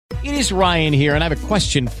It is Ryan here, and I have a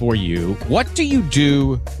question for you. What do you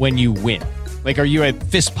do when you win? Like, are you a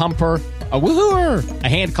fist pumper, a woohooer, a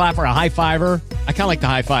hand clapper, a high fiver? I kind of like the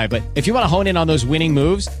high five, but if you want to hone in on those winning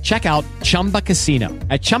moves, check out Chumba Casino.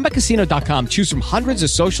 At ChumbaCasino.com, choose from hundreds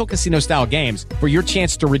of social casino-style games for your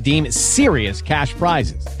chance to redeem serious cash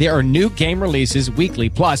prizes. There are new game releases weekly,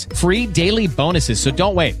 plus free daily bonuses. So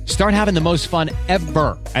don't wait. Start having the most fun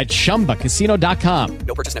ever at ChumbaCasino.com.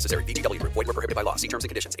 No purchase necessary. VGW Group. Void where prohibited by law. See terms and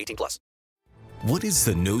conditions. 18+. What is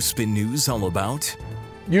the No Spin News all about?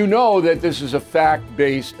 You know that this is a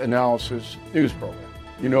fact-based analysis news program.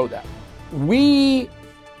 You know that. We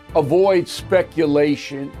avoid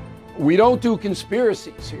speculation. We don't do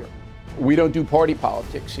conspiracies here. We don't do party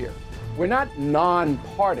politics here. We're not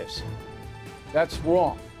nonpartisan. That's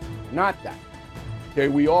wrong. Not that. Okay,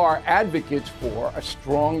 we are advocates for a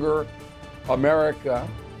stronger America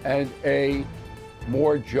and a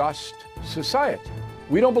more just society.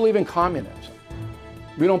 We don't believe in communism.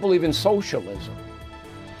 We don't believe in socialism.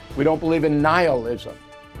 We don't believe in nihilism.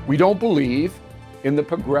 We don't believe in the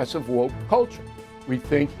progressive woke culture. We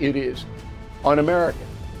think it is un-American.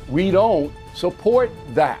 We don't support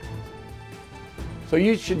that. So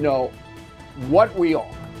you should know what we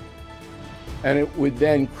are, and it would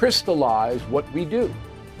then crystallize what we do.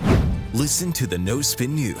 Listen to the No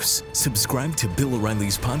Spin News. Subscribe to Bill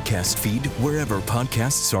O'Reilly's podcast feed wherever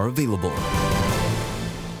podcasts are available.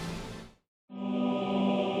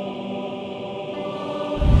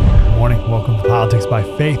 Morning. Welcome to Politics by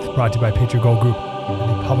Faith, brought to you by Patriot Gold Group and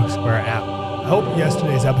the Public Square app. I hope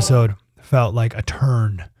yesterday's episode felt like a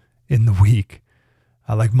turn in the week.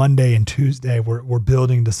 Like Monday and Tuesday, we're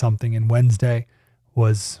building to something, and Wednesday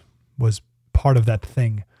was part of that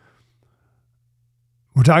thing.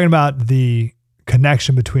 We're talking about the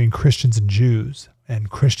connection between Christians and Jews and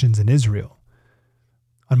Christians and Israel.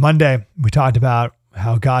 On Monday, we talked about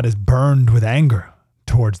how God is burned with anger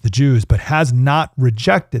towards the Jews, but has not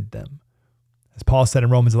rejected them. As Paul said in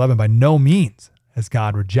Romans 11, by no means has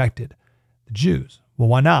God rejected the Jews. Well,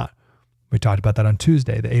 why not? We talked about that on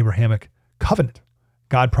Tuesday, the Abrahamic covenant.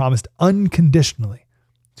 God promised unconditionally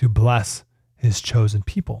to bless his chosen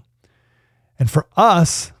people. And for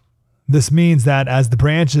us, this means that as the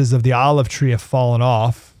branches of the olive tree have fallen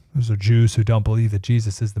off, those are Jews who don't believe that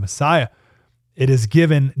Jesus is the Messiah, it has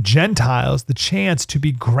given Gentiles the chance to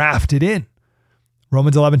be grafted in.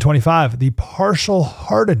 Romans 11:25, the partial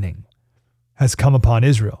hardening has come upon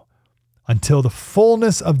Israel until the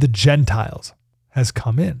fullness of the Gentiles has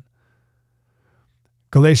come in.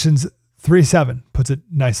 Galatians 3:7 puts it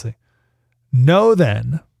nicely. Know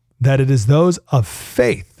then that it is those of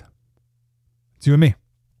faith, it's you and me,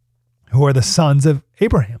 who are the sons of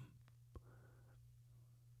Abraham.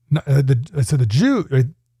 So the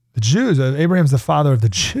Jews, Abraham's the father of the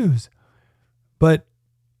Jews, but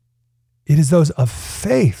it is those of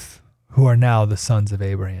faith who are now the sons of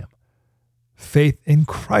Abraham. Faith in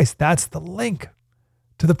Christ. That's the link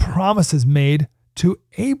to the promises made to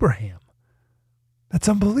Abraham. That's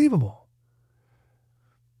unbelievable.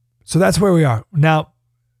 So that's where we are. Now,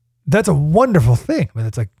 that's a wonderful thing. I mean,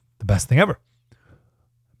 that's like the best thing ever.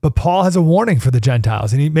 But Paul has a warning for the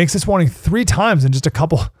Gentiles, and he makes this warning 3 times in just a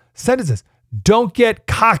couple sentences. Don't get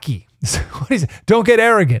cocky. What is it? Don't get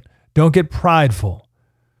arrogant. Don't get prideful.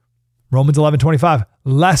 Romans 11:25,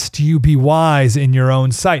 lest you be wise in your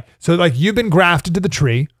own sight. So like you've been grafted to the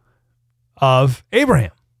tree of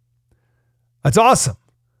Abraham. That's awesome.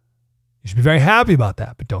 You should be very happy about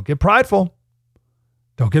that, but don't get prideful.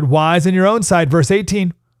 Don't get wise in your own sight. Verse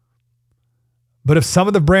 18, but if some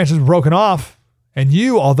of the branches were broken off, and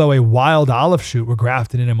you, although a wild olive shoot, were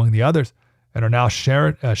grafted in among the others, and are now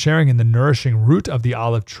sharing in the nourishing root of the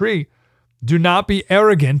olive tree, do not be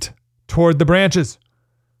arrogant toward the branches.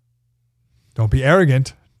 Don't be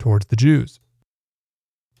arrogant towards the Jews.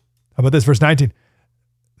 How about this, verse 19?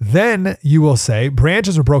 Then you will say,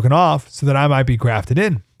 branches were broken off so that I might be grafted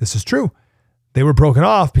in. This is true. They were broken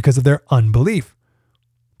off because of their unbelief.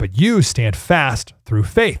 But you stand fast through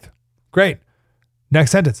faith. Great.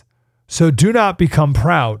 Next sentence. So do not become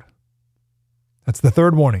proud. That's the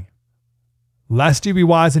third warning. Lest you be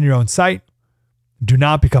wise in your own sight. Do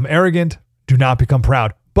not become arrogant. Do not become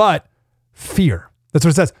proud. But fear. That's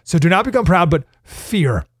what it says. So do not become proud, but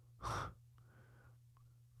fear.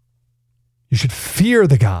 You should fear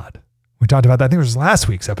the God. We talked about that. I think it was last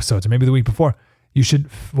week's episodes or maybe the week before. You should,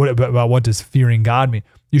 what does fearing God mean?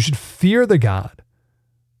 You should fear the God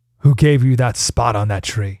who gave you that spot on that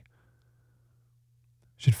tree.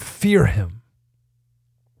 You should fear him.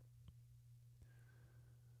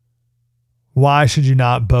 Why should you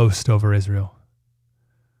not boast over Israel?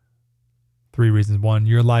 3 reasons. 1,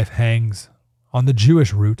 your life hangs on the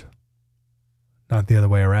Jewish root. not the other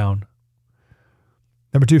way around.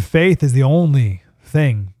 Number 2, faith is the only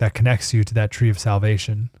thing that connects you to that tree of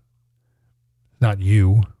salvation. Not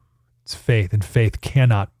you. It's faith, and faith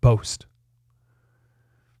cannot boast.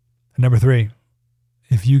 And number 3,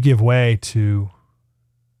 if you give way to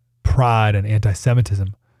pride and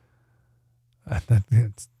anti-Semitism,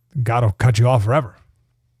 God will cut you off forever.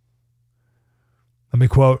 Let me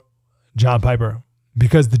quote John Piper.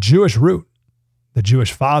 Because the Jewish root, the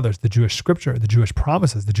Jewish fathers, the Jewish scripture, the Jewish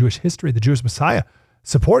promises, the Jewish history, the Jewish Messiah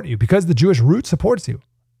support you. Because the Jewish root supports you,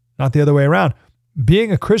 not the other way around.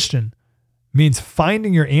 Being a Christian means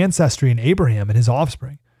finding your ancestry in Abraham and his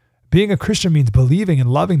offspring. Being a Christian means believing and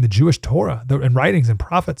loving the Jewish Torah and writings and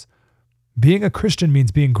prophets. Being a Christian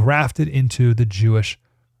means being grafted into the Jewish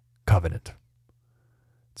covenant.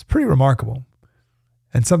 It's pretty remarkable,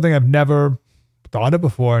 and something I've never thought of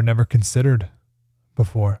before, never considered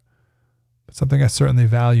before, but something I certainly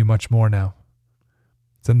value much more now.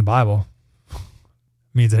 It's in the Bible. It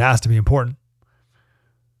means it has to be important.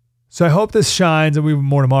 So I hope this shines, and we have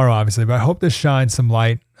more tomorrow, obviously, but I hope this shines some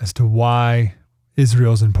light as to why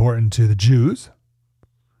Israel is important to the Jews,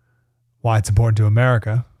 why it's important to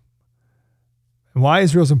America, and why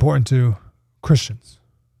Israel is important to Christians,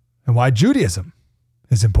 and why Judaism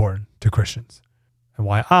is important to Christians, and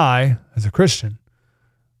why I, as a Christian,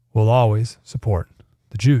 will always support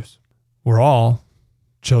the Jews. We're all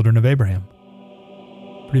children of Abraham.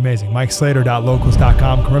 Pretty amazing.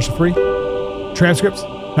 MikeSlater.locals.com, commercial free. Transcripts,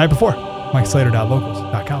 night before.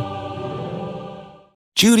 MikeSlater.locals.com.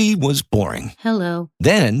 Judy was boring. Hello.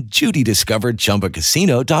 Then Judy discovered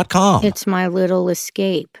ChumbaCasino.com. It's my little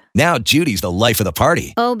escape. Now Judy's the life of the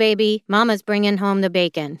party. Oh, baby, mama's bringing home the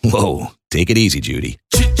bacon. Whoa, take it easy, Judy.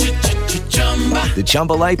 The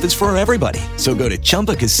Chumba life is for everybody. So go to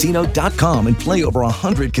ChumbaCasino.com and play over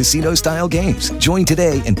 100 casino-style games. Join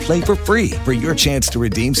today and play for free for your chance to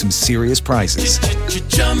redeem some serious prizes.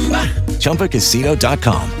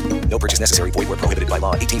 ChumbaCasino.com. No purchase necessary. Void where prohibited by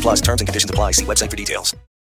law. 18+ terms and conditions apply. See website for details.